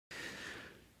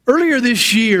Earlier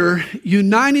this year,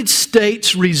 United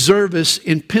States reservists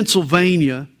in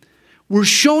Pennsylvania were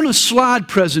shown a slide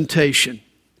presentation.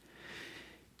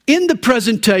 In the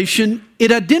presentation, it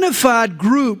identified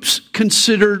groups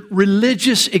considered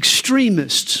religious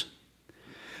extremists.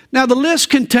 Now, the list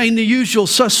contained the usual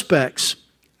suspects: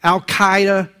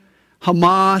 Al-Qaeda,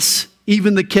 Hamas,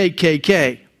 even the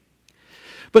KKK.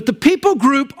 But the people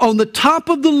group on the top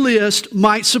of the list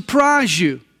might surprise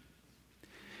you.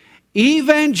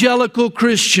 Evangelical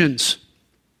Christians.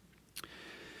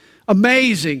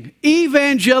 Amazing.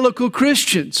 Evangelical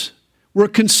Christians were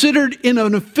considered in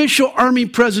an official Army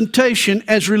presentation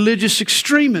as religious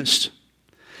extremists.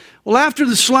 Well, after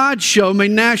the slideshow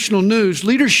made national news,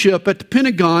 leadership at the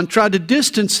Pentagon tried to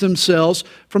distance themselves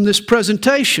from this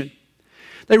presentation.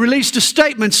 They released a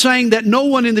statement saying that no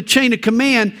one in the chain of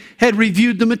command had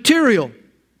reviewed the material.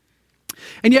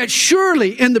 And yet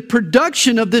surely in the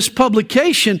production of this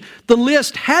publication, the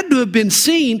list had to have been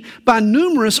seen by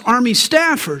numerous Army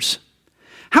staffers.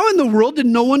 How in the world did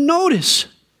no one notice?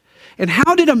 And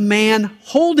how did a man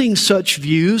holding such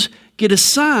views get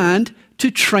assigned to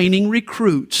training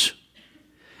recruits?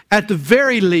 At the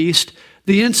very least,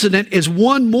 the incident is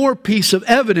one more piece of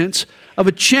evidence of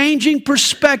a changing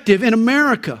perspective in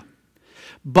America.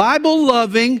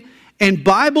 Bible-loving and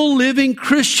Bible-living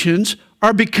Christians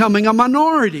are becoming a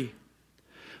minority.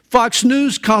 Fox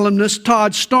News columnist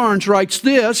Todd Starnes writes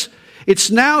this: "It's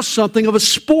now something of a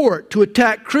sport to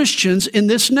attack Christians in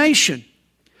this nation.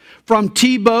 From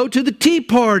Tebow to the Tea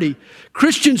Party,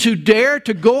 Christians who dare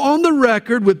to go on the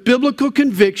record with biblical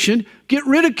conviction get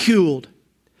ridiculed."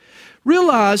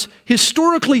 Realize,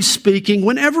 historically speaking,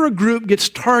 whenever a group gets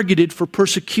targeted for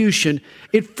persecution,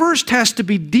 it first has to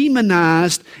be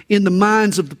demonized in the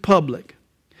minds of the public.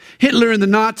 Hitler and the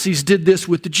Nazis did this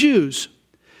with the Jews.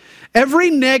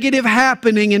 Every negative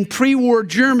happening in pre-war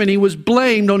Germany was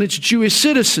blamed on its Jewish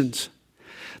citizens.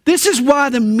 This is why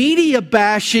the media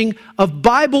bashing of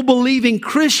Bible-believing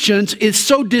Christians is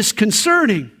so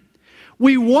disconcerting.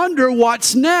 We wonder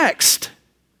what's next.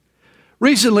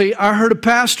 Recently, I heard a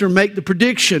pastor make the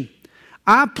prediction: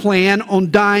 "I plan on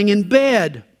dying in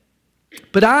bed,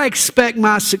 but I expect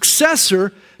my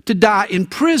successor to die in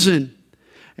prison,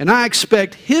 and I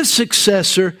expect his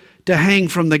successor to hang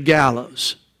from the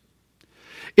gallows."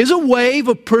 Is a wave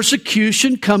of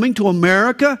persecution coming to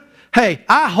America? Hey,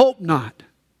 I hope not.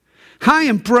 I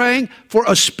am praying for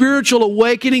a spiritual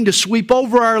awakening to sweep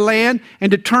over our land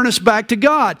and to turn us back to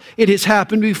God. It has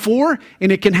happened before,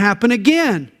 and it can happen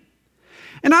again.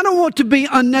 And I don't want to be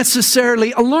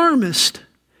unnecessarily alarmist.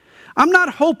 I'm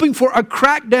not hoping for a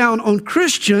crackdown on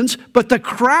Christians, but the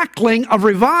crackling of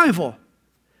revival.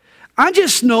 I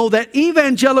just know that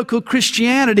evangelical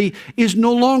Christianity is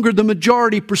no longer the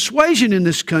majority persuasion in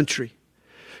this country.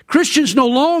 Christians no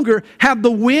longer have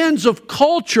the winds of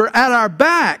culture at our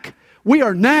back. We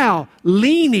are now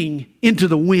leaning into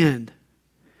the wind.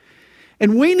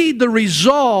 And we need the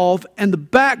resolve and the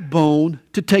backbone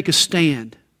to take a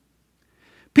stand.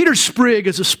 Peter Sprigg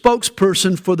is a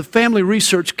spokesperson for the Family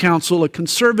Research Council, a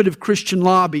conservative Christian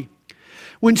lobby.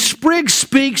 When Sprigg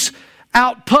speaks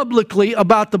out publicly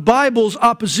about the Bible's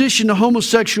opposition to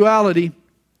homosexuality,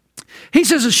 he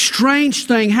says a strange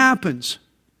thing happens.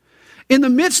 In the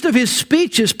midst of his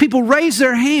speeches, people raise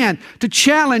their hand to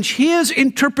challenge his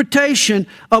interpretation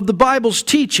of the Bible's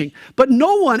teaching, but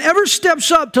no one ever steps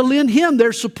up to lend him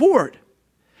their support.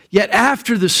 Yet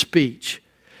after the speech,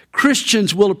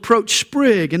 Christians will approach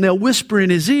Sprigg and they'll whisper in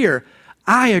his ear,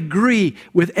 "I agree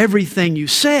with everything you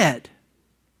said."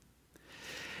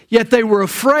 Yet they were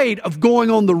afraid of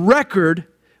going on the record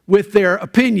with their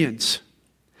opinions.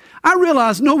 I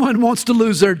realize no one wants to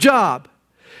lose their job,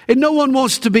 and no one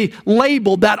wants to be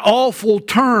labeled that awful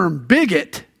term,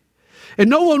 bigot. And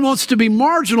no one wants to be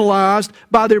marginalized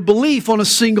by their belief on a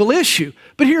single issue.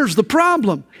 But here's the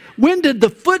problem. When did the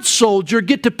foot soldier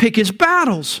get to pick his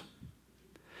battles?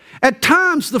 At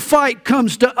times, the fight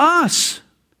comes to us,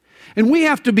 and we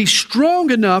have to be strong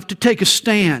enough to take a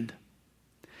stand.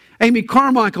 Amy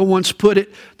Carmichael once put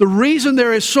it, "The reason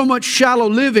there is so much shallow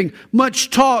living, much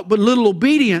talk, but little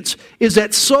obedience, is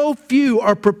that so few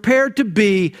are prepared to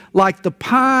be like the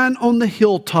pine on the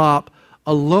hilltop,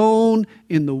 alone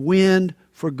in the wind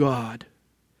for God."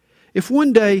 If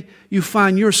one day you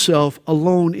find yourself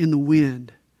alone in the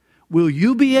wind, will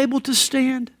you be able to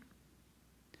stand?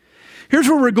 Here's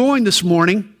where we're going this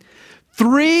morning.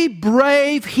 3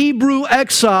 brave Hebrew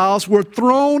exiles were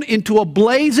thrown into a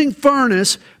blazing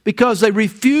furnace because they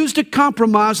refused to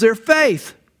compromise their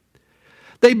faith.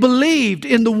 They believed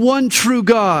in the one true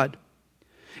God.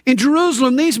 In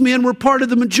Jerusalem, these men were part of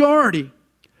the majority.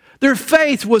 Their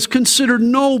faith was considered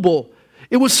noble.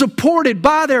 It was supported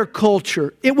by their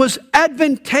culture. It was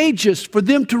advantageous for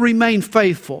them to remain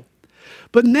faithful.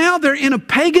 But now they're in a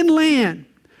pagan land,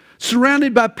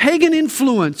 surrounded by pagan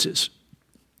influences,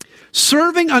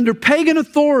 serving under pagan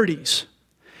authorities.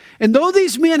 And though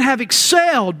these men have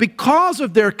excelled because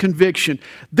of their conviction,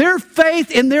 their faith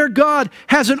in their God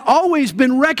hasn't always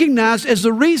been recognized as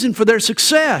the reason for their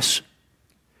success.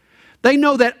 They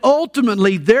know that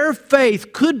ultimately their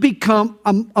faith could become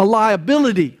a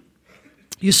liability.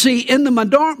 You see, in the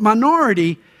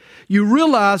minority, you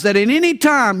realize that at any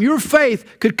time your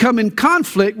faith could come in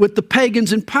conflict with the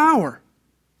pagans in power.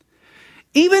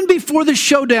 Even before the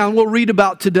showdown we'll read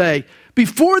about today,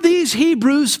 before these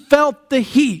Hebrews felt the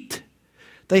heat,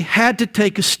 they had to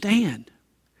take a stand.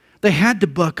 They had to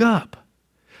buck up.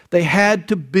 They had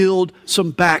to build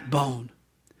some backbone.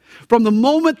 From the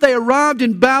moment they arrived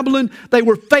in Babylon, they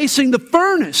were facing the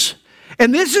furnace.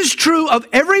 And this is true of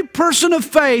every person of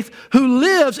faith who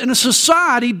lives in a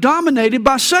society dominated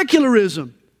by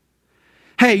secularism.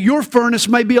 Hey, your furnace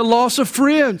may be a loss of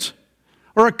friends,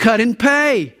 or a cut in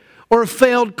pay, or a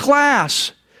failed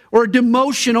class, or a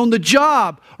demotion on the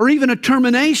job, or even a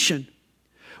termination.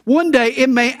 One day it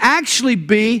may actually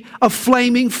be a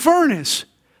flaming furnace,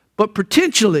 but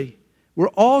potentially we're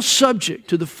all subject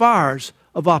to the fires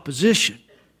of opposition.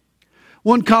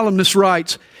 One columnist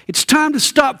writes, "It's time to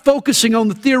stop focusing on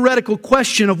the theoretical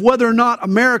question of whether or not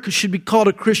America should be called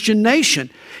a Christian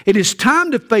nation. It is time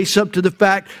to face up to the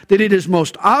fact that it is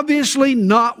most obviously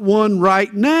not one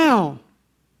right now."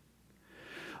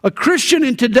 A Christian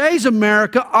in today's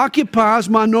America occupies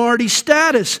minority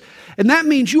status, and that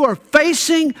means you are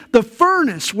facing the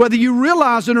furnace, whether you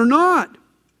realize it or not.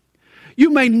 You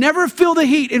may never feel the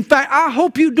heat. In fact, I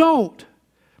hope you don't.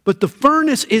 But the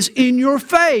furnace is in your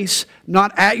face,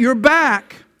 not at your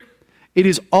back. It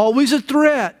is always a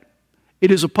threat.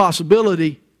 It is a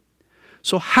possibility.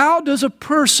 So how does a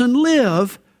person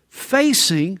live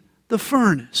facing the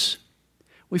furnace?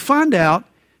 We find out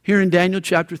here in Daniel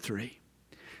chapter 3.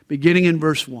 Beginning in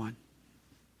verse 1.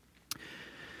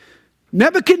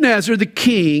 Nebuchadnezzar the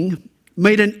king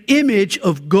made an image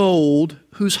of gold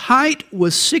whose height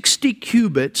was 60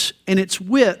 cubits and its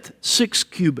width 6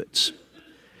 cubits.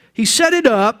 He set it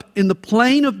up in the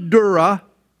plain of Dura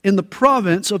in the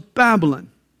province of Babylon.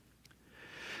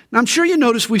 Now I'm sure you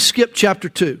notice we skipped chapter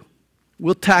 2.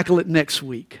 We'll tackle it next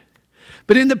week.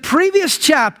 But in the previous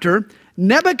chapter,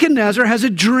 Nebuchadnezzar has a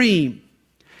dream.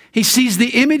 He sees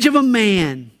the image of a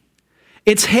man.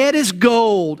 Its head is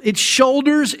gold. Its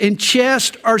shoulders and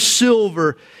chest are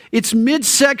silver. Its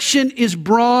midsection is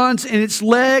bronze, and its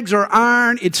legs are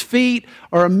iron. Its feet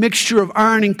are a mixture of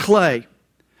iron and clay.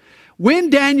 When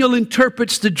Daniel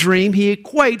interprets the dream, he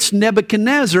equates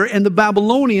Nebuchadnezzar and the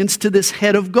Babylonians to this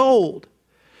head of gold.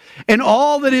 And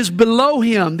all that is below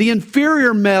him, the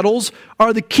inferior metals,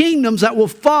 are the kingdoms that will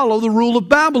follow the rule of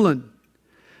Babylon.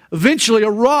 Eventually, a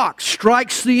rock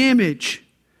strikes the image.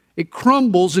 It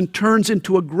crumbles and turns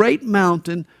into a great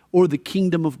mountain or the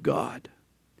kingdom of God.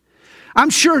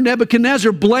 I'm sure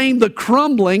Nebuchadnezzar blamed the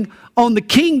crumbling on the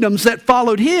kingdoms that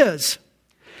followed his.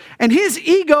 And his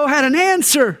ego had an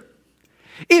answer.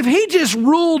 If he just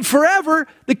ruled forever,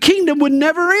 the kingdom would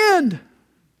never end.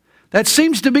 That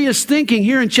seems to be his thinking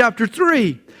here in chapter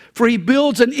 3. For he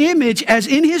builds an image as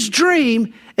in his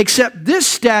dream, except this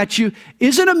statue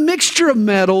isn't a mixture of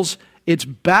metals. It's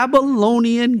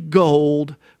Babylonian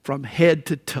gold from head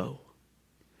to toe.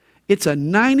 It's a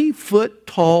 90-foot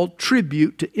tall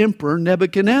tribute to Emperor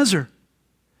Nebuchadnezzar.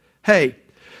 Hey,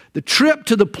 the trip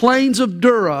to the plains of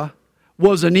Dura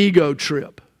was an ego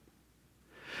trip.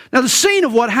 Now, the scene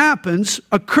of what happens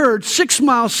occurred 6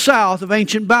 miles south of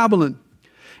ancient Babylon,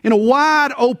 in a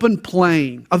wide open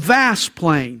plain, a vast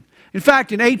plain. In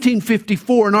fact, in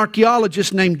 1854, an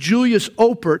archaeologist named Julius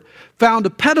Oppert found a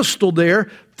pedestal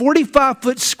there, 45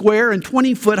 foot square and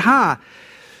 20 foot high.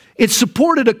 It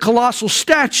supported a colossal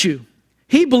statue.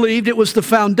 He believed it was the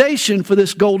foundation for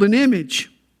this golden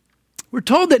image. We're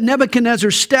told that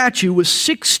Nebuchadnezzar's statue was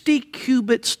 60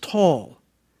 cubits tall.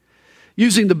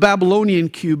 Using the Babylonian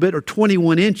cubit, or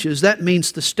 21 inches, that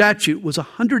means the statue was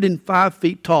 105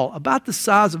 feet tall, about the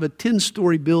size of a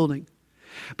 10-story building.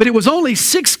 But it was only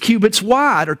 6 cubits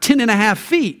wide, or 10 and a half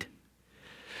feet.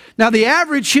 Now, the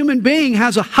average human being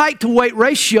has a height-to-weight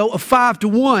ratio of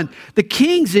 5-to-1. The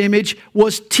king's image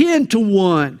was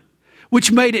 10-to-1,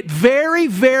 which made it very,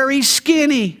 very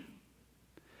skinny.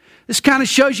 This kind of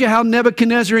shows you how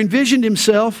Nebuchadnezzar envisioned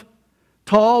himself.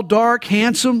 Tall, dark,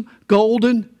 handsome,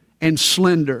 golden, and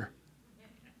slender.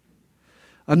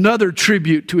 Another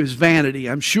tribute to his vanity,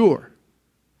 I'm sure.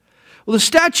 Well, Well, the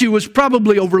statue was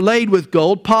probably overlaid with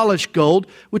gold, polished gold,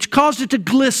 which caused it to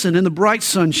glisten in the bright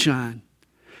sunshine.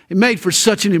 It made for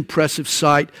such an impressive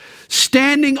sight.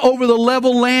 Standing over the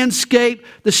level landscape,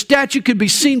 the statue could be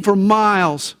seen for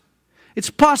miles. It's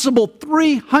possible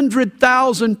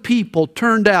 300,000 people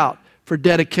turned out for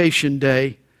dedication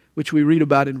day, which we read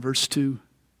about in verse 2.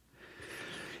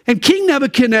 And King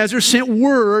Nebuchadnezzar sent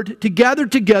word to gather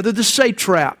together the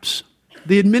satraps,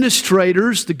 the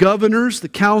administrators, the governors, the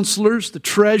counselors, the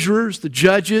treasurers, the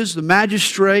judges, the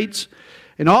magistrates,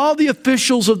 and all the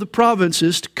officials of the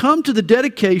provinces to come to the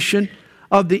dedication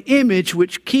of the image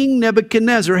which King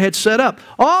Nebuchadnezzar had set up.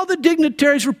 All the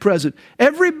dignitaries were present,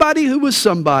 everybody who was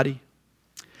somebody.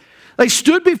 They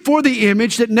stood before the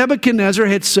image that Nebuchadnezzar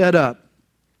had set up.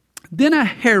 Then a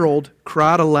herald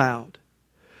cried aloud,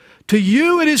 "To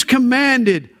you it is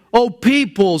commanded, O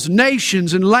peoples,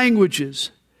 nations, and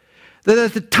languages, that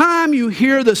at the time you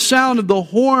hear the sound of the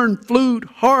horn, flute,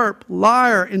 harp,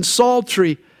 lyre, and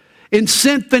psaltery, in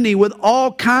symphony with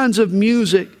all kinds of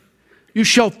music, you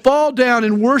shall fall down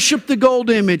and worship the gold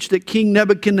image that King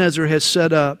Nebuchadnezzar has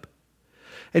set up.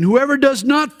 And whoever does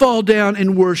not fall down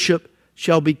and worship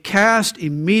shall be cast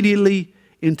immediately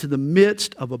into the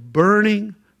midst of a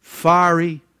burning,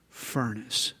 fiery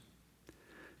furnace."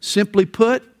 Simply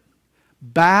put,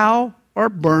 bow or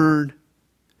burn.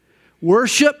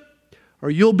 Worship, or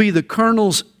you'll be the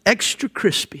Colonel's extra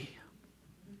crispy.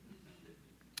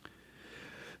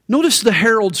 Notice the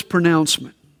herald's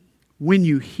pronouncement. When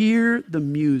you hear the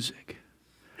music.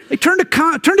 They turned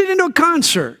it into a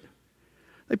concert.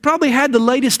 They probably had the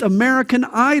latest American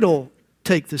Idol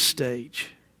take the stage.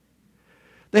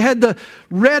 They had the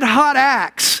red hot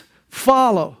acts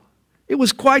follow. It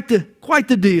was quite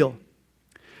the deal.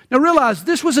 Now realize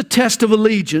this was a test of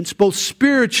allegiance, both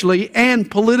spiritually and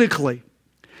politically.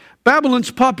 Babylon's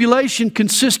population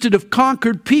consisted of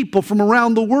conquered people from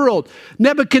around the world.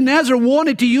 Nebuchadnezzar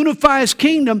wanted to unify his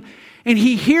kingdom, and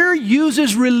he here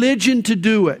uses religion to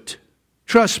do it.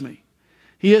 Trust me,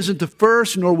 he isn't the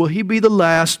first, nor will he be the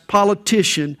last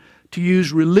politician to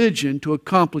use religion to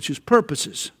accomplish his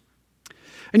purposes.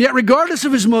 And yet, regardless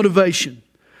of his motivation,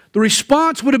 the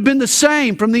response would have been the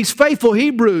same from these faithful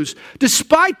Hebrews,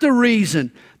 despite the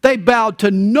reason they bowed to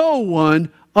no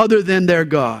one other than their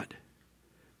God.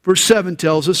 Verse 7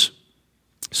 tells us,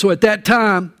 "So at that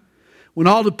time, when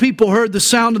all the people heard the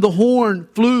sound of the horn,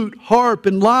 flute, harp,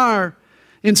 and lyre,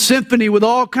 in symphony with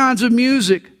all kinds of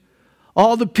music,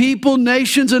 all the people,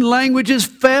 nations, and languages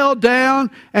fell down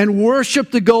and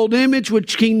worshiped the gold image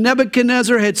which King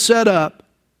Nebuchadnezzar had set up."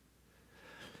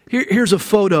 Here's a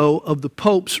photo of the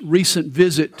Pope's recent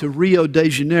visit to Rio de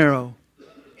Janeiro.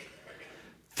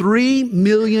 3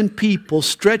 million people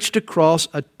stretched across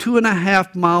a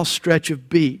 2.5-mile stretch of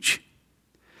beach.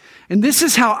 And this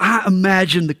is how I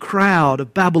imagine the crowd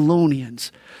of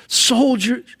Babylonians,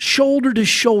 shoulder to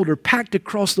shoulder, packed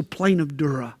across the plain of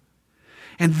Dura.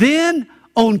 And then,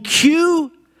 on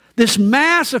cue, this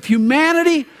mass of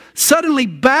humanity suddenly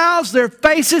bows their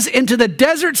faces into the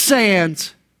desert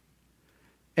sands.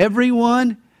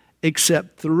 Everyone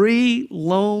except 3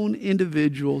 lone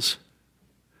individuals.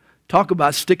 Talk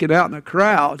about sticking out in a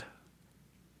crowd.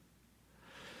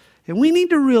 And we need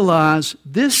to realize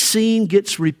this scene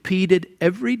gets repeated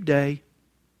every day.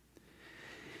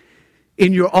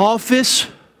 In your office,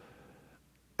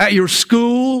 at your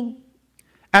school,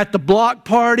 at the block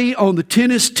party, on the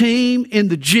tennis team, in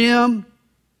the gym.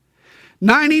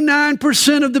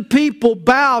 99% of the people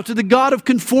bow to the God of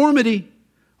conformity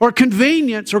or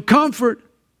convenience or comfort.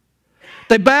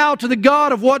 They bow to the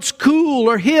God of what's cool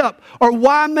or hip or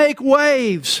why make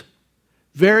waves.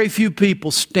 Very few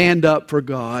people stand up for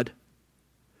God.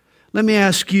 Let me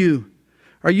ask you,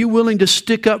 are you willing to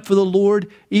stick up for the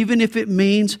Lord even if it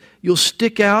means you'll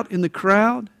stick out in the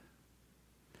crowd?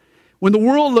 When the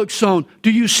world looks on,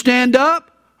 do you stand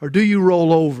up or do you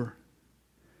roll over?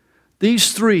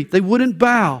 These 3, they wouldn't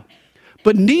bow,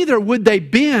 but neither would they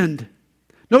bend.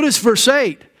 Notice verse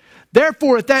 8.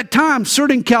 "Therefore at that time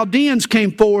certain Chaldeans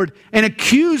came forward and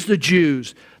accused the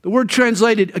Jews." The word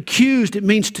translated accused, it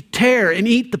means to tear and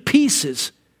eat the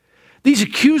pieces. These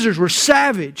accusers were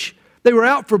savage. They were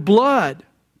out for blood.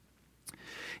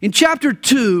 In chapter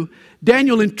 2,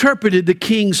 Daniel interpreted the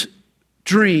king's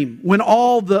dream when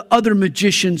all the other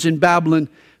magicians in Babylon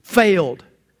failed.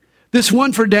 This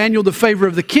won for Daniel the favor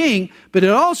of the king, but it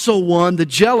also won the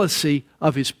jealousy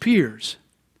of his peers.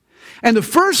 And the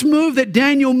first move that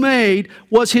Daniel made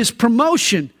was his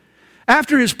promotion.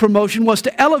 After his promotion was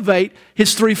to elevate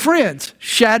his 3 friends,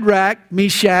 Shadrach,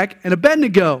 Meshach, and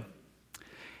Abednego.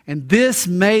 And this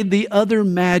made the other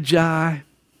magi,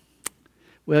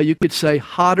 Well, you could say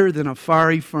hotter than a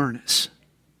fiery furnace.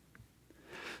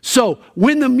 So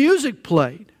when the music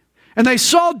played and they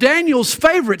saw Daniel's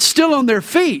favorites still on their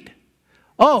feet,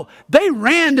 they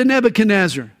ran to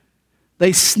Nebuchadnezzar.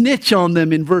 They snitch on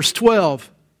them in verse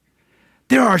 12.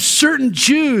 There are certain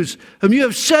Jews whom you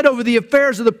have set over the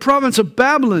affairs of the province of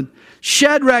Babylon,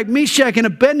 Shadrach, Meshach, and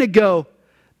Abednego.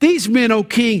 These men, O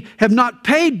king, have not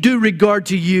paid due regard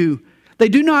to you. They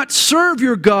do not serve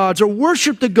your gods or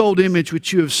worship the gold image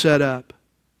which you have set up.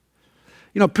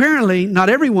 Apparently not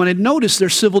everyone had noticed their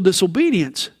civil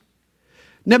disobedience.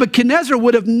 Nebuchadnezzar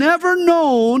would have never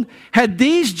known had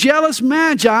these jealous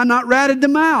magi not ratted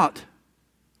them out.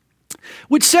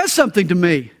 Which says something to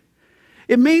me.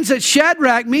 It means that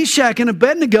Shadrach, Meshach, and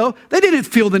Abednego, they didn't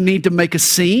feel the need to make a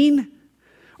scene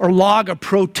or log a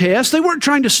protest. They weren't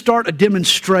trying to start a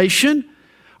demonstration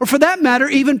or, for that matter,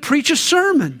 even preach a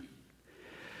sermon.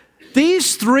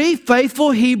 These three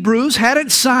faithful Hebrews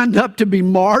hadn't signed up to be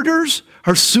martyrs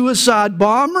or suicide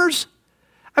bombers.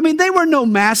 They were no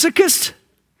masochists.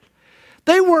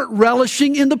 They weren't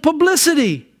relishing in the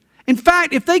publicity. In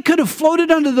fact, if they could have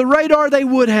floated under the radar, they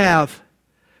would have.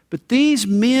 But these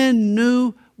men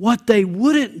knew what they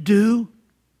wouldn't do.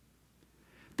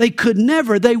 They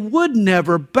would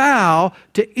never bow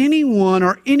to anyone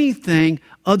or anything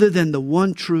other than the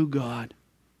one true God.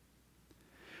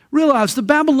 Realize the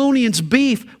Babylonians'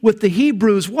 beef with the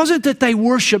Hebrews wasn't that they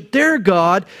worshiped their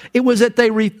God. It was that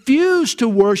they refused to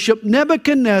worship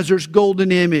Nebuchadnezzar's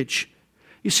golden image.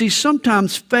 You see,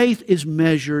 sometimes faith is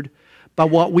measured by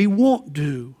what we won't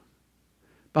do,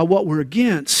 by what we're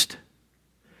against.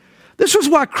 This was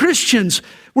why Christians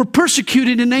were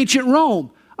persecuted in ancient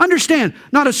Rome. Understand,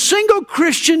 not a single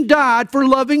Christian died for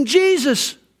loving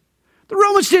Jesus. The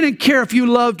Romans didn't care if you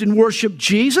loved and worshiped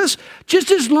Jesus, just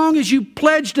as long as you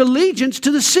pledged allegiance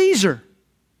to the Caesar.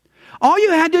 All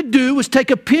you had to do was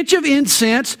take a pinch of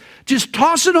incense, just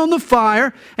toss it on the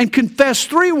fire, and confess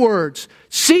 3 words.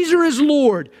 Caesar is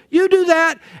Lord. You do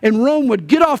that, and Rome would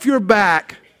get off your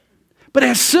back. But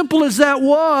as simple as that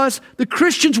was, the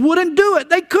Christians wouldn't do it.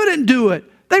 They couldn't do it.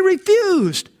 They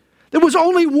refused. There was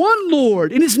only one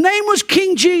Lord, and His name was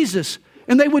King Jesus,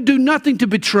 and they would do nothing to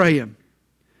betray Him.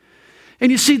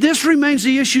 And you see, this remains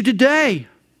the issue today.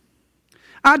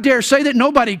 I dare say that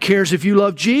nobody cares if you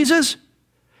love Jesus.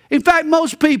 In fact,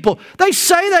 most people, they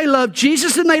say they love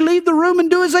Jesus and they leave the room and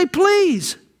do as they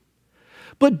please.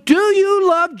 But do you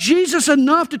love Jesus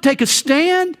enough to take a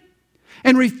stand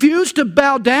and refuse to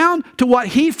bow down to what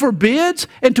He forbids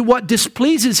and to what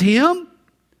displeases Him?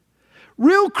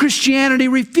 Real Christianity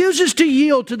refuses to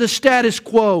yield to the status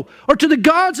quo or to the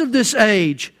gods of this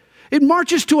age. It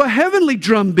marches to a heavenly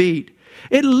drumbeat.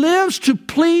 It lives to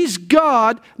please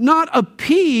God, not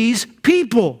appease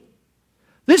people.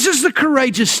 This is the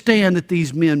courageous stand that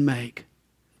these men make.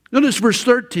 Notice verse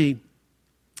 13.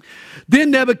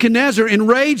 Then Nebuchadnezzar, in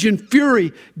rage and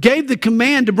fury, gave the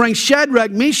command to bring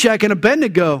Shadrach, Meshach, and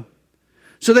Abednego.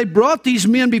 So they brought these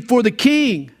men before the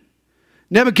king.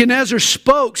 Nebuchadnezzar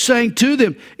spoke, saying to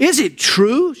them, "Is it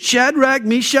true, Shadrach,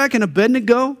 Meshach, and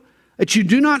Abednego, that you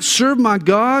do not serve my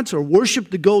gods or worship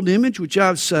the gold image which I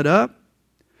have set up?"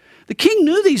 The king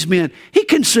knew these men. He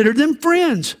considered them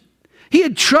friends. He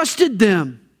had trusted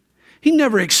them. He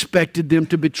never expected them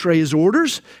to betray his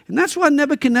orders. And that's why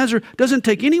Nebuchadnezzar doesn't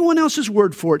take anyone else's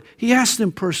word for it. He asks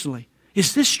them personally,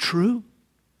 "Is this true?"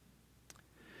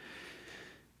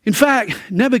 In fact,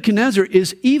 Nebuchadnezzar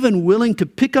is even willing to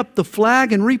pick up the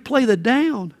flag and replay the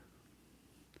down.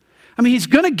 He's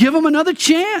going to give them another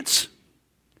chance.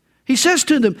 He says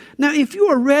to them, "Now, if you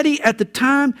are ready at the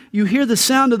time you hear the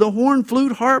sound of the horn,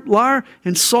 flute, harp, lyre,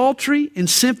 and psaltery, and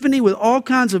symphony with all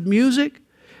kinds of music,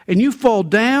 and you fall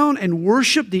down and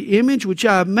worship the image which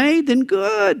I have made, then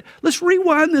good. Let's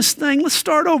rewind this thing. Let's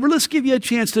start over. Let's give you a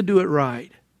chance to do it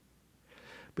right.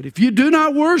 But if you do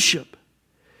not worship,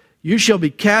 you shall be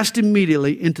cast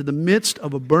immediately into the midst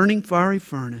of a burning fiery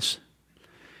furnace."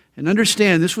 And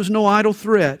understand, this was no idle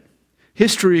threat.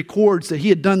 History records that he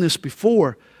had done this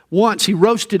before. Once he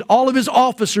roasted all of his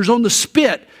officers on the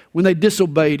spit when they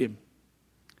disobeyed him.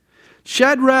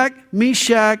 Shadrach,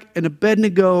 Meshach, and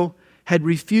Abednego had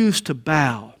refused to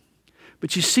bow.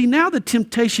 But you see, now the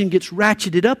temptation gets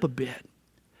ratcheted up a bit.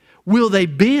 Will they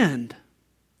bend?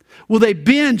 Will they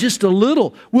bend just a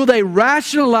little? Will they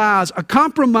rationalize a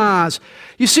compromise?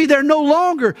 You see, they're no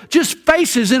longer just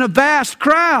faces in a vast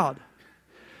crowd.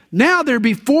 Now they're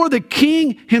before the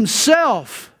king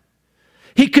himself.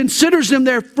 He considers them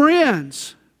their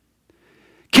friends.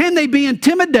 Can they be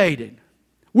intimidated?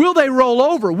 Will they roll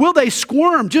over? Will they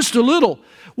squirm just a little?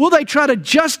 Will they try to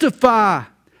justify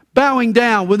bowing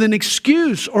down with an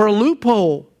excuse or a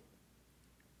loophole?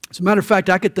 As a matter of fact,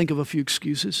 I could think of a few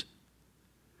excuses.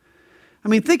 I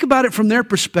mean, think about it from their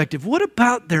perspective. What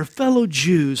about their fellow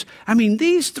Jews? I mean,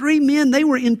 these three men, they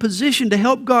were in position to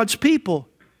help God's people.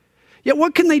 Yet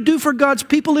what can they do for God's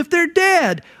people if they're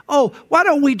dead? Oh, why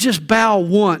don't we just bow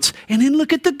once and then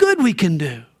look at the good we can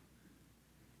do?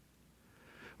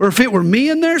 Or if it were me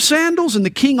in their sandals and the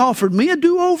king offered me a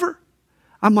do-over,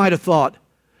 I might have thought,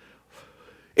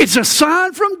 it's a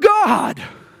sign from God.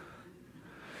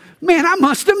 Man, I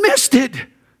must have missed it.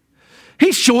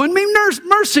 He's showing me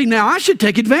mercy now. I should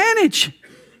take advantage.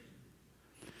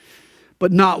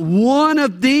 But not one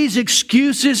of these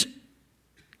excuses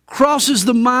crosses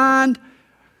the mind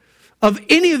of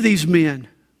any of these men.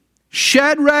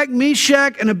 Shadrach,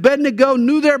 Meshach, and Abednego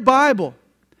knew their Bible.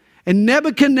 And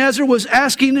Nebuchadnezzar was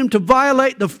asking them to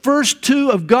violate the first two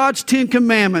of God's 10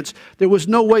 commandments. There was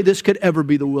no way this could ever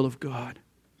be the will of God.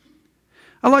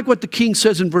 I like what the king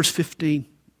says in verse 15.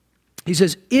 He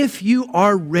says, if you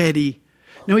are ready.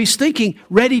 Now he's thinking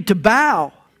ready to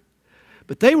bow.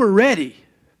 But they were ready,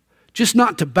 just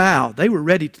not to bow. They were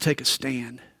ready to take a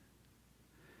stand.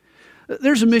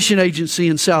 There's a mission agency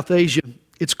in South Asia.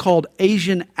 It's called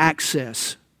Asian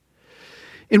Access.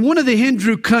 In one of the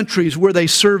Hindu countries where they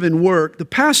serve and work, the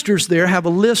pastors there have a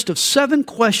list of 7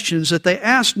 questions that they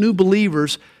ask new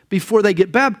believers before they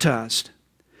get baptized.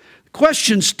 The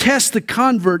questions test the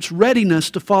convert's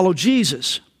readiness to follow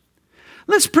Jesus.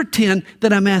 Let's pretend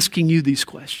that I'm asking you these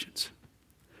questions.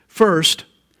 First,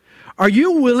 are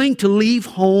you willing to leave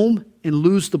home and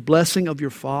lose the blessing of your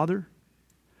father?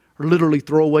 Or literally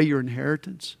throw away your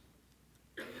inheritance?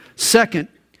 Second,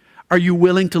 are you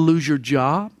willing to lose your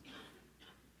job?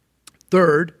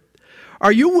 Third,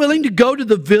 are you willing to go to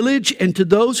the village and to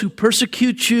those who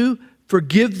persecute you,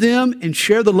 forgive them, and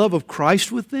share the love of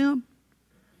Christ with them?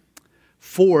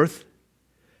 Fourth,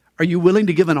 are you willing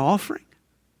to give an offering?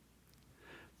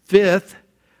 Fifth,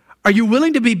 are you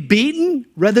willing to be beaten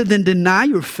rather than deny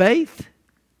your faith?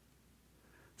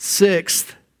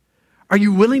 Sixth, are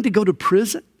you willing to go to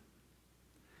prison?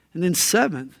 And then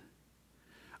seventh,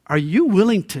 are you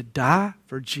willing to die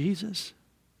for Jesus?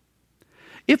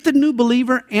 If the new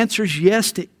believer answers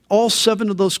yes to all 7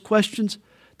 of those questions,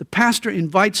 the pastor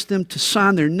invites them to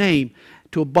sign their name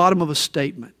to the bottom of a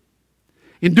statement.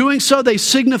 In doing so, they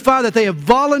signify that they have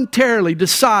voluntarily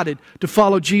decided to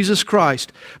follow Jesus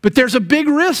Christ. But there's a big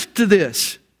risk to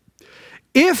this.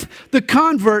 If the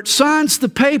convert signs the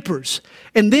papers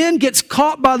and then gets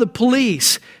caught by the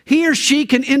police, he or she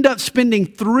can end up spending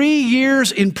 3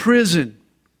 years in prison.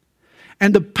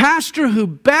 And the pastor who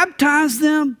baptized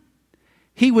them,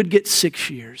 he would get 6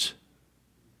 years.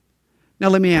 Now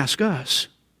let me ask us,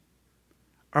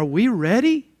 are we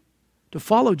ready to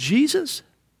follow Jesus?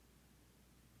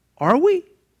 Are we?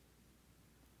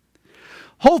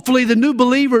 Hopefully the new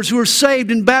believers who are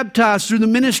saved and baptized through the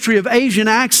ministry of Asian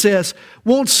Access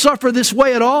won't suffer this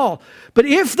way at all. But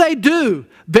if they do,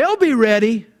 they'll be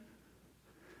ready.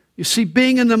 You see,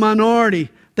 being in the minority,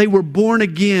 they were born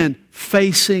again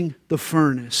facing the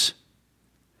furnace.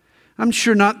 I'm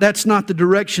sure that's not the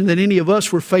direction that any of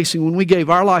us were facing when we gave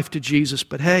our life to Jesus,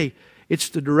 but hey, it's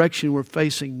the direction we're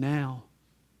facing now.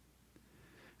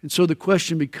 And so the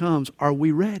question becomes, are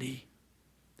we ready?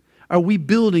 Are we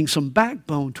building some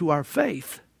backbone to our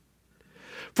faith?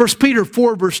 1 Peter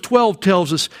 4 verse 12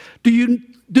 tells us, do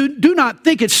not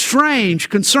think it strange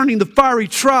concerning the fiery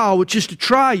trial which is to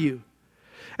try you,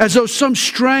 as though some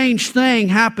strange thing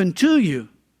happened to you.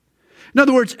 In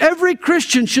other words, every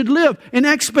Christian should live in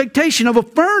expectation of a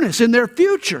furnace in their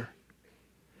future.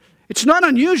 It's not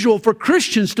unusual for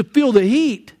Christians to feel the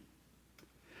heat.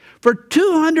 For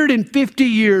 250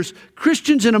 years,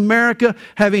 Christians in America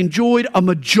have enjoyed a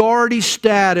majority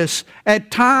status, at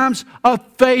times a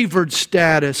favored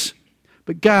status.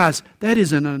 But guys, that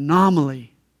is an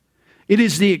anomaly. It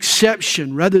is the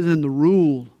exception rather than the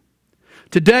rule.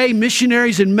 Today,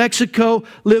 missionaries in Mexico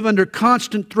live under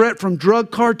constant threat from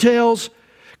drug cartels.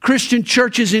 Christian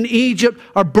churches in Egypt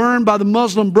are burned by the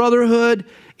Muslim Brotherhood.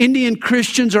 Indian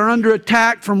Christians are under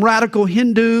attack from radical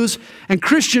Hindus. And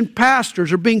Christian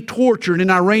pastors are being tortured in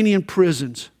Iranian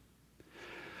prisons.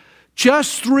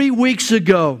 Just 3 weeks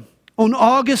ago, on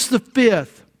August the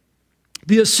 5th,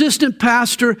 the assistant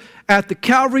pastor at the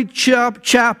Calvary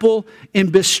Chapel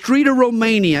in Bistrita,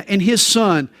 Romania, and his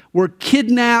son were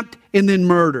kidnapped and then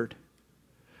murdered.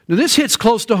 Now this hits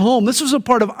close to home. This was a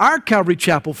part of our Calvary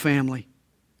Chapel family.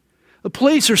 The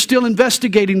police are still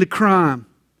investigating the crime.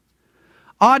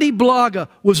 Adi Blaga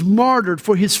was martyred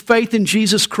for his faith in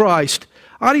Jesus Christ.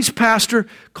 Adi's pastor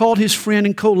called his friend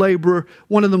and co-laborer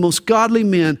one of the most godly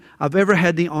men I've ever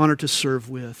had the honor to serve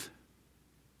with.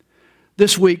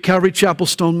 This week, Calvary Chapel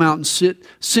Stone Mountain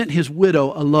sent his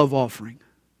widow a love offering.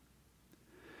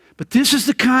 But this is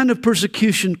the kind of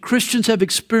persecution Christians have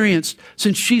experienced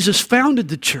since Jesus founded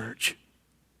the church.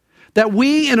 That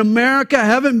we in America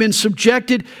haven't been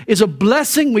subjected is a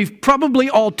blessing we've probably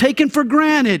all taken for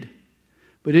granted,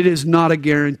 but it is not a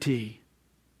guarantee.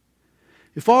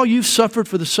 If all you've suffered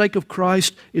for the sake of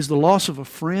Christ is the loss of a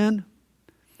friend,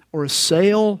 or a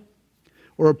sale,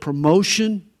 or a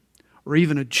promotion, or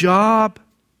even a job,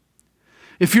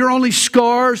 if your only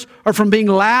scars are from being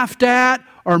laughed at,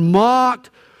 or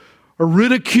mocked, or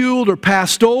ridiculed, or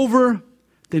passed over,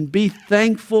 then be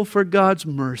thankful for God's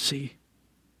mercy.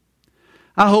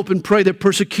 I hope and pray that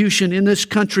persecution in this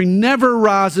country never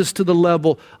rises to the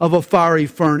level of a fiery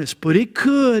furnace, but it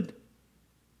could.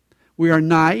 We are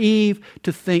naive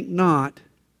to think not.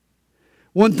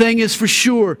 One thing is for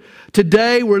sure,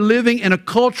 today we're living in a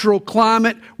cultural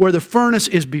climate where the furnace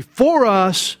is before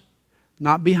us,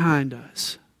 not behind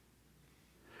us.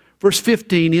 Verse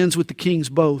 15 ends with the king's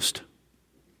boast.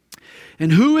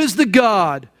 And who is the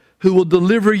God who will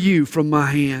deliver you from my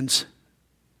hands?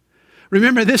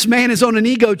 Remember, this man is on an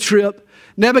ego trip.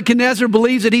 Nebuchadnezzar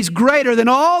believes that he's greater than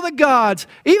all the gods,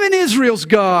 even Israel's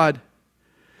God.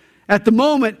 At the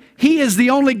moment, he is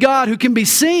the only God who can be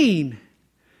seen.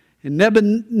 And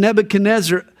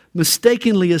Nebuchadnezzar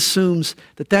mistakenly assumes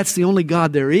that that's the only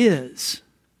God there is.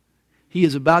 He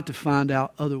is about to find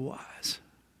out otherwise.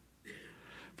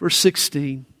 Verse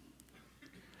 16.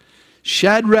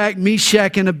 Shadrach,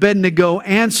 Meshach, and Abednego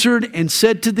answered and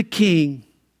said to the king,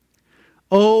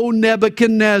 O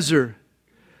Nebuchadnezzar,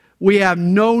 we have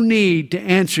no need to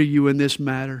answer you in this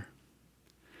matter.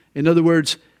 In other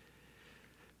words,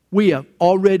 we have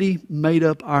already made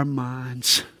up our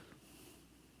minds.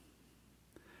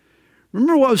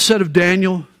 Remember what was said of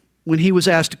Daniel when he was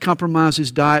asked to compromise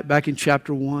his diet back in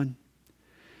chapter 1?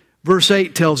 Verse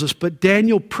 8 tells us, but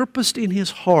Daniel purposed in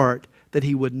his heart that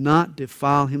he would not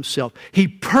defile himself. He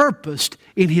purposed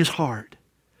in his heart.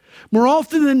 More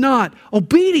often than not,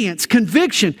 obedience,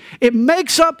 conviction, it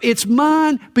makes up its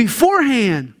mind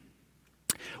beforehand.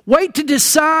 Wait to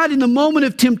decide in the moment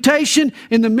of temptation,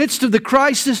 in the midst of the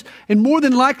crisis, and more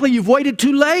than likely you've waited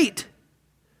too late.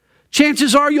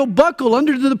 Chances are you'll buckle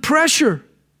under the pressure.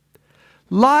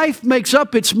 Life makes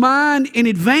up its mind in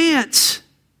advance.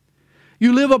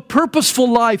 You live a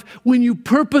purposeful life when you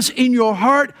purpose in your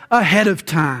heart ahead of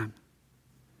time.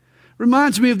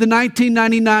 Reminds me of the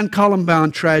 1999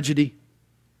 Columbine tragedy.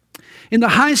 In the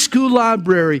high school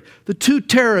library, the two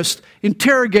terrorists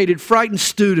interrogated frightened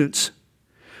students.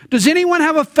 Does anyone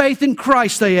have a faith in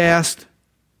Christ, they asked.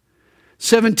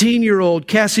 17-year-old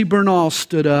Cassie Bernal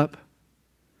stood up.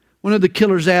 One of the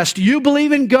killers asked, do you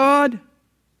believe in God?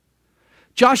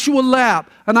 Joshua Lapp,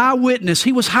 an eyewitness,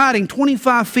 he was hiding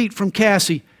 25 feet from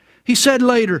Cassie. He said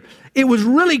later, it was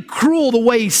really cruel the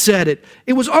way he said it.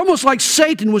 It was almost like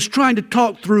Satan was trying to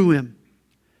talk through him.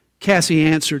 Cassie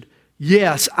answered,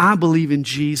 yes, I believe in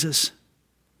Jesus.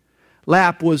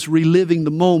 Lapp was reliving the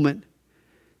moment.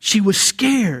 She was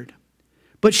scared,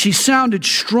 but she sounded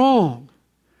strong,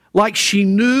 like she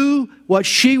knew what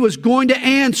she was going to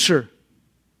answer.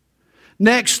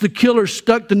 Next, the killer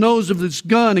stuck the nose of his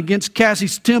gun against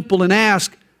Cassie's temple and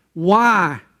asked,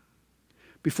 why?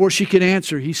 Before she could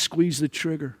answer, he squeezed the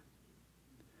trigger.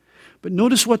 But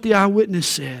notice what the eyewitness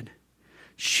said.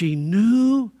 She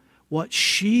knew what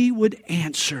she would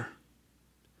answer.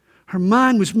 Her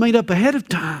mind was made up ahead of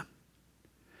time.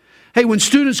 Hey, when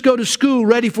students go to school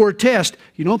ready for a test,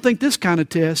 you don't think this kind of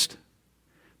test.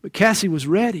 But Cassie was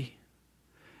ready,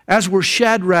 as were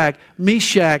Shadrach,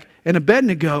 Meshach, and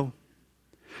Abednego.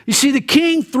 You see, the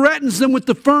king threatens them with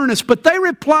the furnace, but they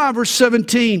reply, verse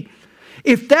 17,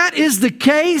 if that is the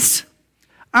case,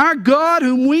 our God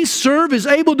whom we serve is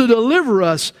able to deliver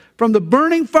us from the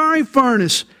burning fiery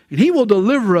furnace, and he will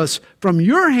deliver us from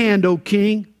your hand, O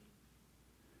king.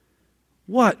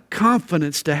 What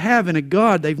confidence to have in a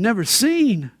God they've never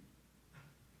seen.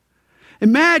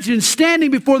 Imagine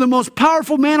standing before the most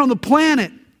powerful man on the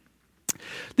planet.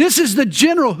 This is the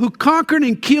general who conquered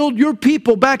and killed your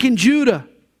people back in Judah.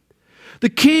 The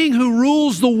king who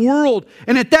rules the world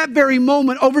and at that very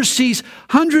moment oversees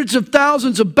hundreds of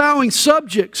thousands of bowing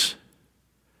subjects.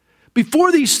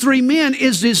 Before these three men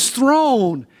is his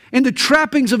throne and the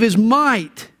trappings of his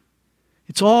might.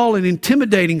 It's all an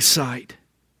intimidating sight.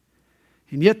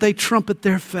 And yet they trumpet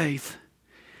their faith.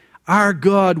 Our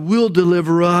God will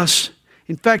deliver us.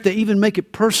 In fact, they even make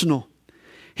it personal.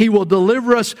 He will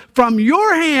deliver us from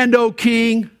your hand, O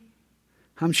king.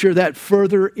 I'm sure that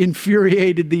further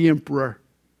infuriated the emperor.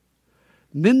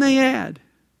 And then they add,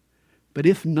 but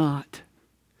if not,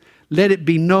 Let it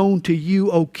be known to you,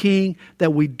 O king,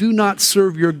 that we do not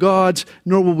serve your gods,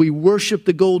 nor will we worship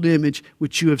the gold image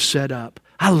which you have set up.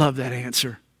 I love that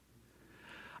answer.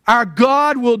 Our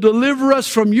God will deliver us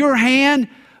from your hand,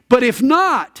 but if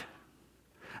not,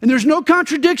 and there's no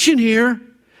contradiction here,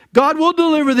 God will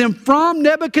deliver them from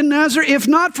Nebuchadnezzar, if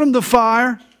not from the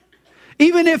fire.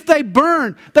 Even if they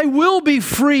burn, they will be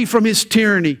free from his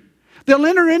tyranny. They'll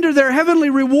enter into their heavenly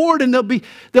reward, and they'll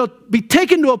be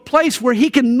taken to a place where he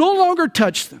can no longer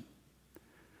touch them.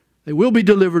 They will be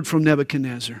delivered from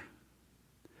Nebuchadnezzar.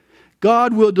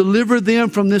 God will deliver them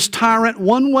from this tyrant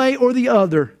one way or the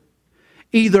other,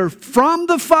 either from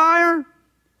the fire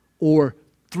or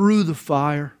through the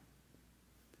fire.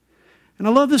 And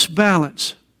I love this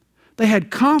balance. They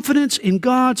had confidence in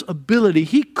God's ability.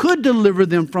 He could deliver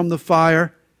them from the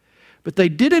fire, but they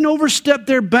didn't overstep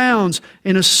their bounds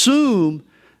and assume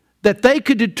that they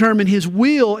could determine his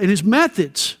will and his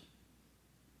methods.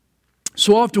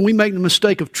 So often we make the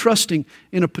mistake of trusting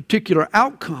in a particular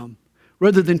outcome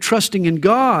rather than trusting in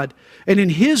God and in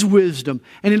his wisdom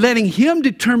and in letting him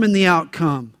determine the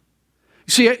outcome.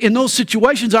 You see, in those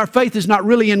situations, our faith is not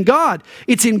really in God.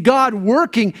 It's in God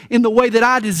working in the way that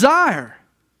I desire.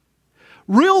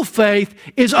 Real faith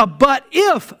is a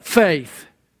but-if faith.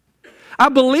 I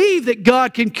believe that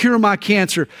God can cure my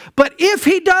cancer, but if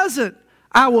he doesn't,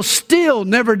 I will still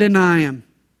never deny him.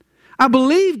 I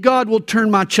believe God will turn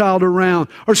my child around,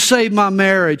 or save my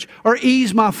marriage, or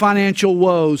ease my financial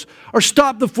woes, or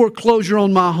stop the foreclosure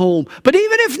on my home. But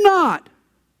even if not,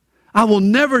 I will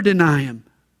never deny him.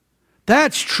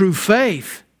 That's true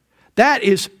faith. That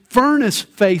is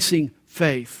furnace-facing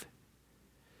faith.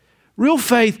 Real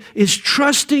faith is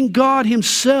trusting God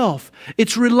himself.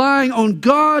 It's relying on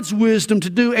God's wisdom to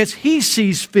do as he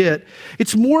sees fit.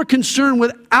 It's more concerned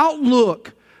with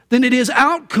outlook than it is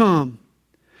outcome.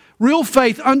 Real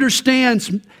faith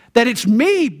understands that it's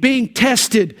me being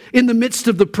tested in the midst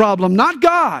of the problem, not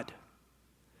God.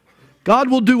 God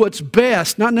will do what's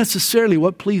best, not necessarily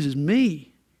what pleases me.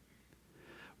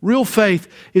 Real faith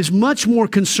is much more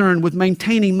concerned with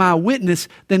maintaining my witness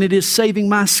than it is saving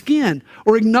my skin,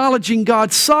 or acknowledging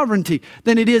God's sovereignty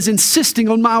than it is insisting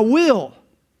on my will.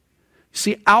 You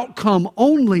see,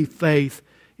 outcome-only faith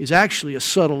is actually a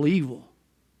subtle evil.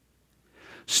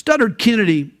 Studdard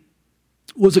Kennedy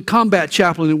was a combat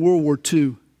chaplain in World War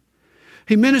II.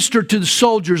 He ministered to the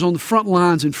soldiers on the front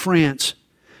lines in France.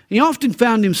 He often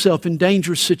found himself in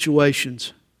dangerous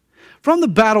situations. From the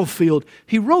battlefield,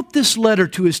 he wrote this letter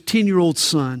to his 10-year-old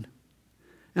son.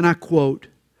 And I quote,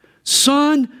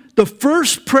 "Son, the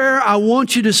first prayer I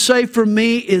want you to say for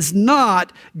me is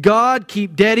not, 'God,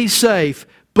 keep Daddy safe,'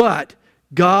 but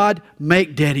 'God,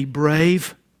 make Daddy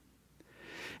brave.'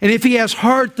 And if he has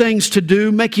hard things to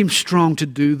do, make him strong to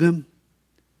do them.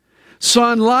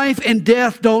 Son, life and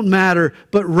death don't matter,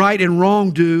 but right and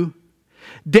wrong do.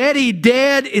 Daddy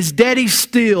dead is daddy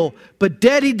still, but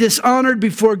daddy dishonored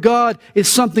before God is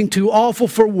something too awful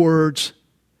for words.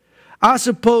 I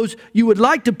suppose you would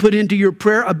like to put into your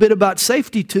prayer a bit about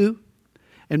safety too,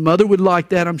 and Mother would like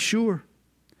that, I'm sure.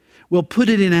 Well, put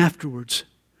it in afterwards,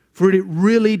 for it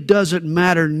really doesn't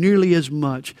matter nearly as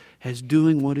much as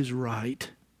doing what is right."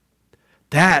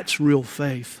 That's real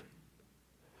faith.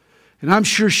 And I'm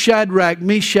sure Shadrach,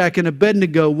 Meshach, and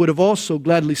Abednego would have also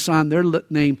gladly signed their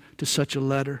name to such a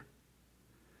letter.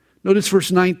 Notice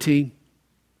verse 19.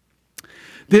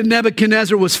 Then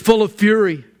Nebuchadnezzar was full of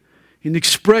fury, and the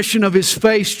expression of his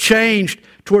face changed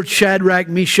towards Shadrach,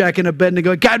 Meshach, and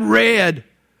Abednego. It got red.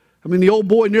 I mean, the old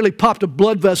boy nearly popped a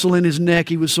blood vessel in his neck.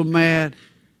 He was so mad.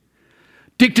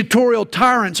 Dictatorial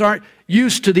tyrants aren't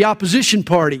used to the opposition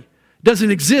party. It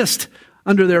doesn't exist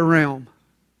under their realm.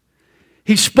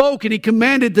 He spoke and he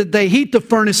commanded that they heat the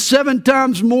furnace 7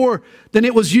 times more than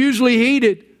it was usually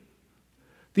heated.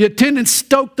 The attendants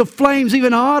stoked the flames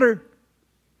even hotter.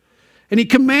 And he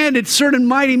commanded certain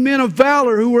mighty men of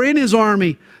valor who were in his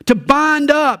army to bind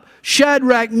up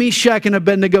Shadrach, Meshach, and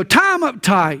Abednego, tie them up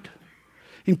tight,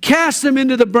 and cast them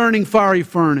into the burning fiery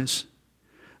furnace.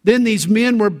 Then these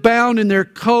men were bound in their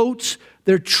coats,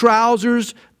 their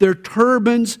trousers, their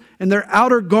turbans, and their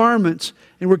outer garments,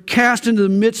 and were cast into the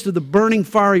midst of the burning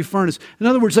fiery furnace. In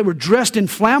other words, they were dressed in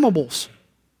flammables.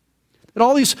 And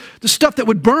all the stuff that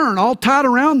would burn, all tied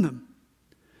around them.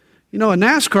 You know, a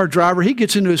NASCAR driver, he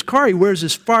gets into his car, he wears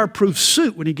this fireproof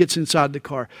suit when he gets inside the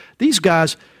car. These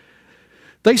guys,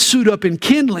 they suit up in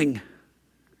kindling.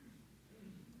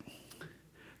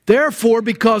 Therefore,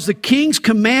 because the king's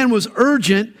command was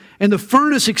urgent and the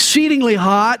furnace exceedingly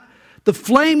hot, the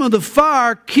flame of the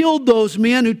fire killed those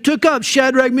men who took up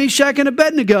Shadrach, Meshach, and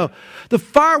Abednego. The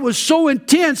fire was so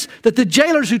intense that the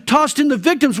jailers who tossed in the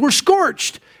victims were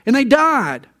scorched, And they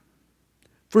died.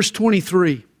 Verse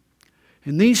 23.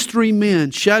 And these three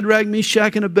men, Shadrach,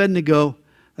 Meshach, and Abednego,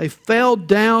 they fell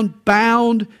down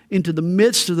bound into the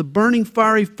midst of the burning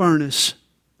fiery furnace.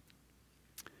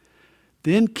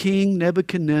 Then King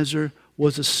Nebuchadnezzar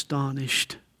was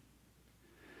astonished.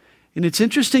 And it's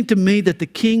interesting to me that the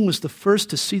king was the first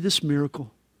to see this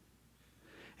miracle.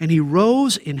 And he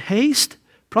rose in haste,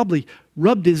 probably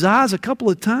rubbed his eyes a couple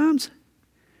of times.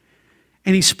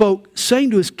 And he spoke,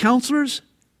 saying to his counselors,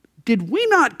 "Did we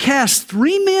not cast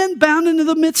 3 men bound into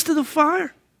the midst of the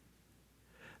fire?"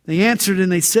 They answered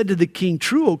and they said to the king,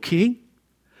 "True, O king."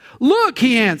 "Look,"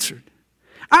 he answered,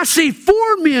 "I see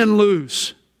 4 men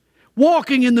loose,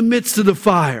 walking in the midst of the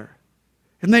fire,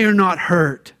 and they are not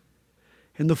hurt.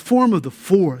 And the form of the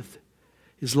 4th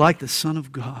is like the Son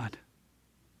of God."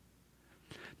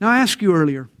 Now I asked you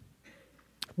earlier,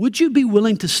 would you be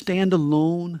willing to stand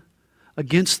alone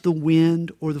against the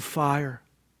wind or the fire?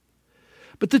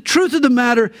 But the truth of the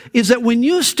matter is that when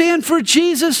you stand for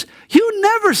Jesus, you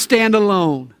never stand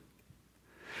alone.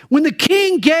 When the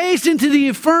king gazed into the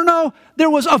inferno, there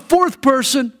was a 4th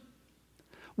person,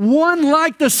 one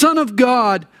like the Son of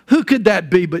God. Who could that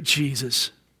be but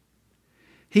Jesus?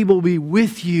 He will be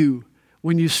with you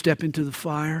when you step into the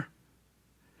fire.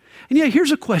 And yet,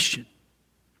 here's a question.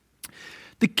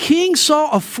 The king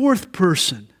saw a 4th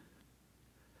person,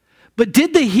 but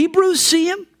did the Hebrews see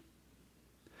him?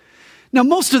 Now,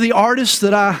 most of the artists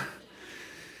that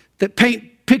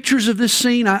paint pictures of this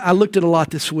scene, I looked at a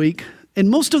lot this week, and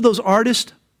most of those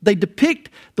artists, they depict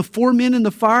the 4 men in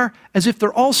the fire as if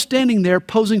they're all standing there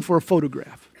posing for a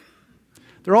photograph.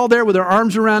 They're all there with their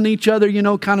arms around each other,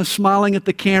 kind of smiling at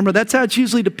the camera. That's how it's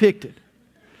usually depicted.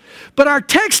 But our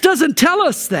text doesn't tell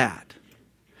us that.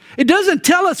 It doesn't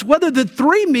tell us whether the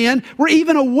 3 men were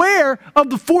even aware of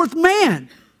the 4th man.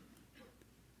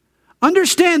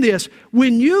 Understand this.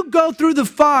 When you go through the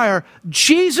fire,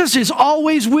 Jesus is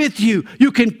always with you.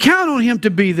 You can count on Him to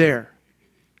be there.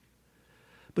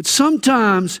 But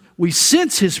sometimes we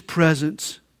sense His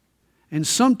presence, and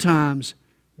sometimes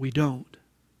we don't.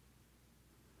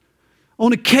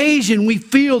 On occasion, we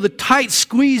feel the tight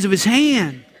squeeze of His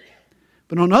hand.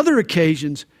 But on other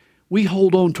occasions, we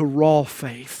hold on to raw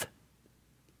faith.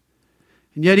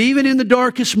 And yet, even in the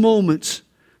darkest moments,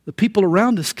 the people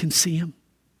around us can see Him.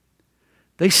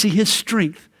 They see His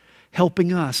strength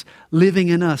helping us, living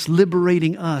in us,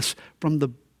 liberating us from the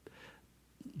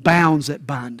bounds that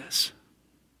bind us.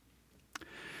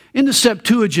 In the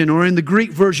Septuagint, or in the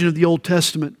Greek version of the Old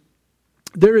Testament,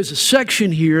 there is a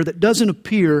section here that doesn't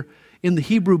appear in the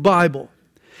Hebrew Bible,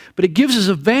 but it gives us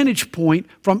a vantage point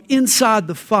from inside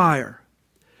the fire.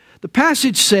 The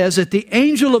passage says that the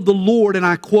angel of the Lord, and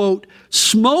I quote,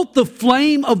 "smote the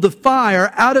flame of the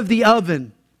fire out of the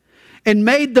oven and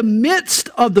made the midst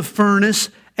of the furnace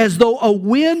as though a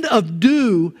wind of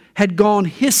dew had gone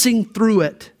hissing through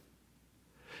it."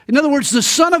 In other words, the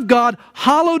Son of God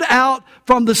hollowed out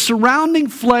from the surrounding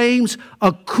flames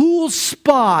a cool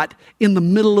spot in the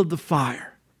middle of the fire.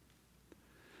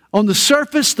 On the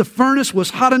surface, the furnace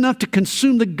was hot enough to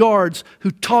consume the guards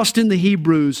who tossed in the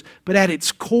Hebrews. But at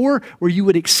its core, where you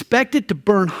would expect it to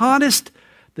burn hottest,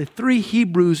 the 3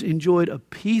 Hebrews enjoyed a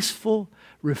peaceful,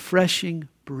 refreshing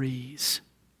breeze.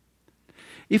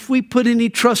 If we put any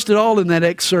trust at all in that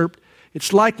excerpt,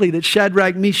 it's likely that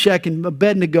Shadrach, Meshach, and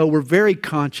Abednego were very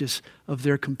conscious of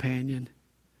their companion.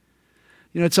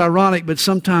 It's ironic, but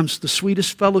sometimes the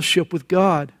sweetest fellowship with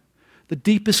God, the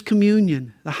deepest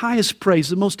communion, the highest praise,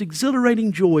 the most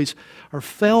exhilarating joys are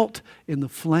felt in the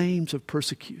flames of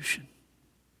persecution.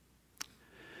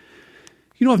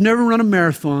 I've never run a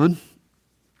marathon.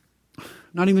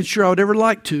 Not even sure I would ever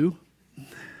like to.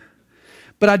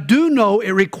 But I do know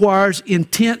it requires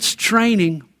intense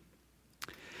training.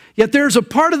 Yet there's a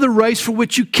part of the race for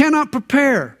which you cannot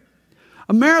prepare.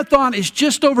 A marathon is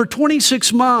just over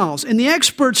 26 miles, and the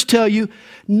experts tell you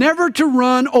never to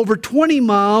run over 20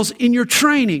 miles in your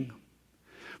training.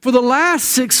 For the last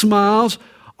 6 miles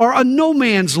are a no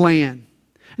man's land.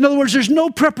 In other words, there's no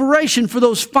preparation for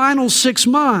those final 6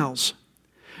 miles.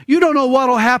 You don't know what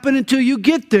will happen until you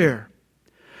get there.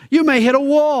 You may hit a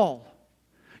wall.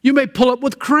 You may pull up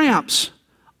with cramps.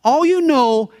 All you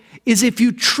know is if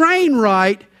you train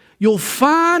right, you'll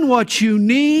find what you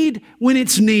need when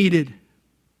it's needed.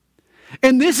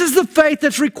 And this is the faith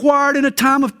that's required in a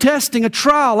time of testing, a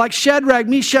trial like Shadrach,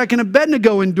 Meshach, and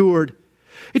Abednego endured.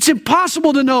 It's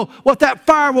impossible to know what that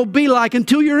fire will be like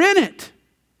until you're in it.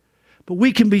 But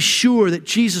we can be sure that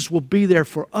Jesus will be there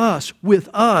for us, with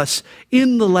us,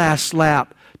 in the last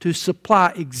lap to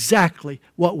supply exactly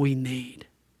what we need.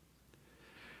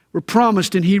 were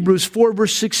promised in Hebrews 4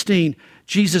 verse 16.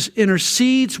 Jesus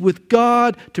intercedes with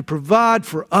God to provide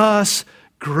for us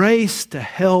grace to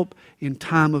help in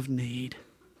time of need.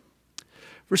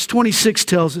 Verse 26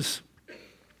 tells us,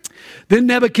 then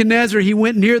Nebuchadnezzar, he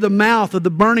went near the mouth of the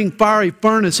burning fiery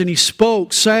furnace, and he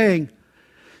spoke, saying,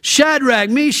 Shadrach,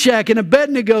 Meshach, and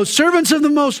Abednego, servants of the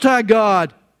Most High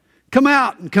God, come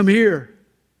out and come here.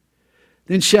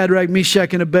 Then Shadrach,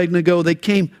 Meshach, and Abednego, they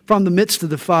came from the midst of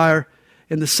the fire,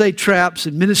 and the satraps,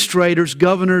 administrators,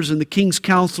 governors, and the king's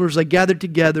counselors, they gathered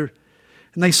together,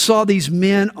 and they saw these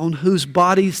men on whose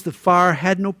bodies the fire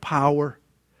had no power.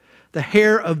 The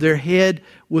hair of their head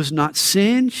was not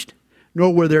singed,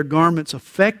 nor were their garments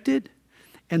affected,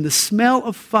 and the smell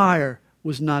of fire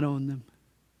was not on them.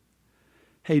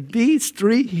 Hey, these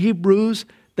three Hebrews,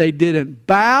 they didn't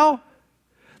bow,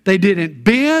 they didn't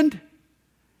bend,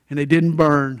 and they didn't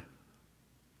burn.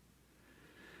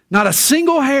 Not a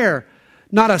single hair,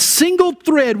 not a single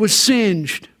thread was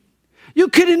singed. You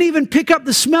couldn't even pick up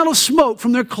the smell of smoke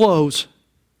from their clothes.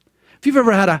 If you've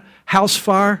ever had a house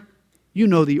fire, you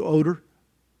know the odor.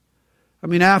 I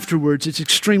mean, afterwards, it's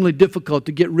extremely difficult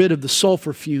to get rid of the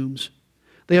sulfur fumes.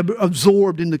 They are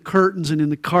absorbed in the curtains and in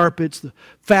the carpets. The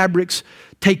fabrics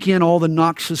take in all the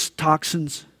noxious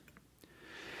toxins.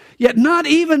 Yet not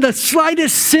even the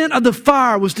slightest scent of the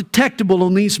fire was detectable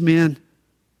on these men.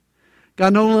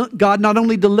 God not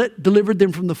only delivered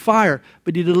them from the fire,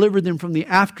 but He delivered them from the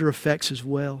after effects as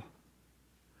well.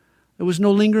 There was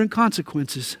no lingering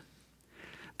consequences.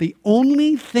 The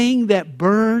only thing that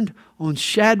burned on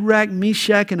Shadrach,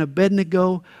 Meshach, and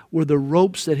Abednego were the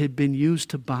ropes that had been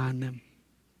used to bind them.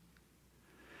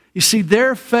 You see,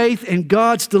 their faith in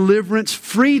God's deliverance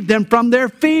freed them from their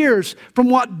fears, from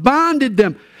what binded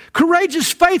them.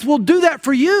 Courageous faith will do that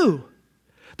for you.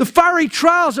 The fiery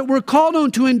trials that we're called on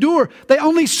to endure, they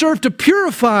only serve to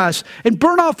purify us and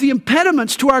burn off the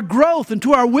impediments to our growth and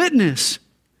to our witness.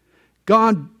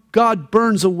 God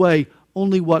burns away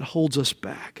only what holds us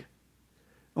back.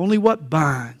 Only what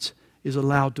binds is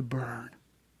allowed to burn.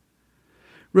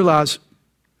 Realize,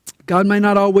 God may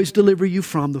not always deliver you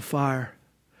from the fire,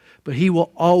 but He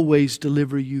will always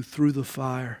deliver you through the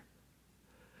fire.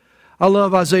 I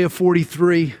love Isaiah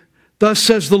 43. Thus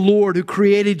says the Lord who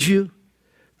created you,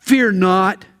 fear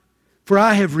not, for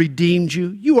I have redeemed you.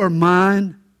 You are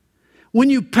mine. When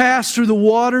you pass through the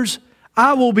waters,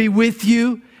 I will be with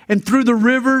you, and through the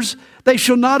rivers, they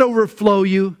shall not overflow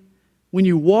you. When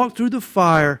you walk through the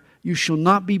fire, you shall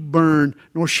not be burned,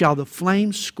 nor shall the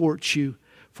flames scorch you.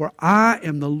 For I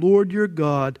am the Lord your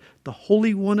God, the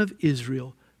Holy One of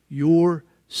Israel, your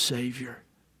Savior.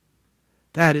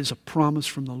 That is a promise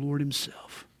from the Lord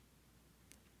Himself.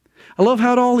 I love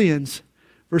how it all ends.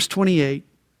 Verse 28.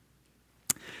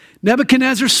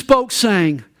 Nebuchadnezzar spoke,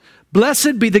 saying,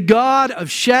 Blessed be the God of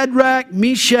Shadrach,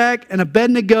 Meshach, and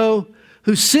Abednego,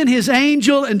 who sent His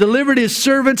angel and delivered His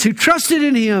servants who trusted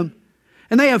in Him.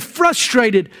 And they have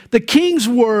frustrated the king's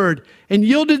word and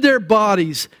yielded their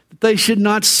bodies that they should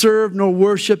not serve nor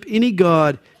worship any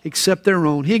god except their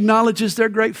own. He acknowledges their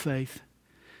great faith.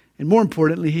 And more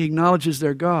importantly, He acknowledges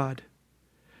their God.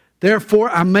 Therefore,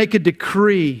 I make a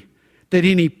decree that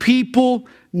any people,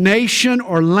 nation,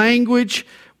 or language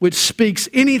which speaks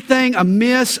anything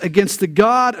amiss against the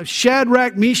God of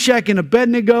Shadrach, Meshach, and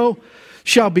Abednego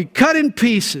shall be cut in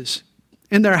pieces,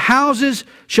 and their houses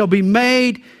shall be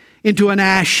made into an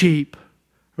ash heap.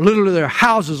 Or literally their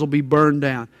houses will be burned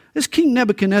down. This King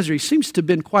Nebuchadnezzar, he seems to have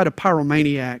been quite a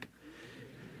pyromaniac.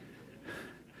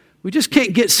 We just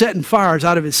can't get setting fires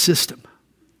out of his system.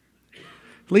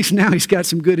 At least now he's got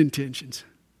some good intentions.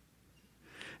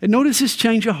 And notice his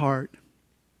change of heart.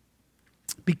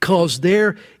 Because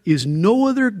there is no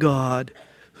other God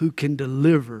who can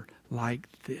deliver like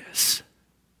this.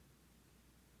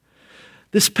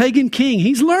 This pagan king,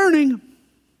 he's learning.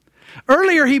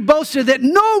 Earlier he boasted that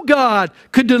no God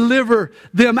could deliver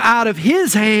them out of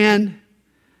his hand.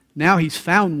 Now he's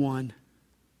found one.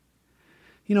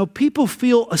 You know, people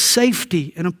feel a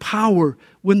safety and a power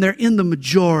when they're in the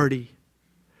majority.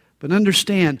 But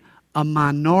understand, a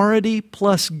minority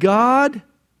plus God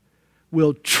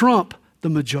will trump the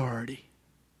majority.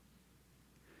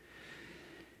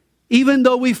 Even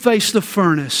though we face the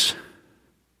furnace,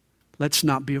 let's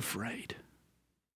not be afraid.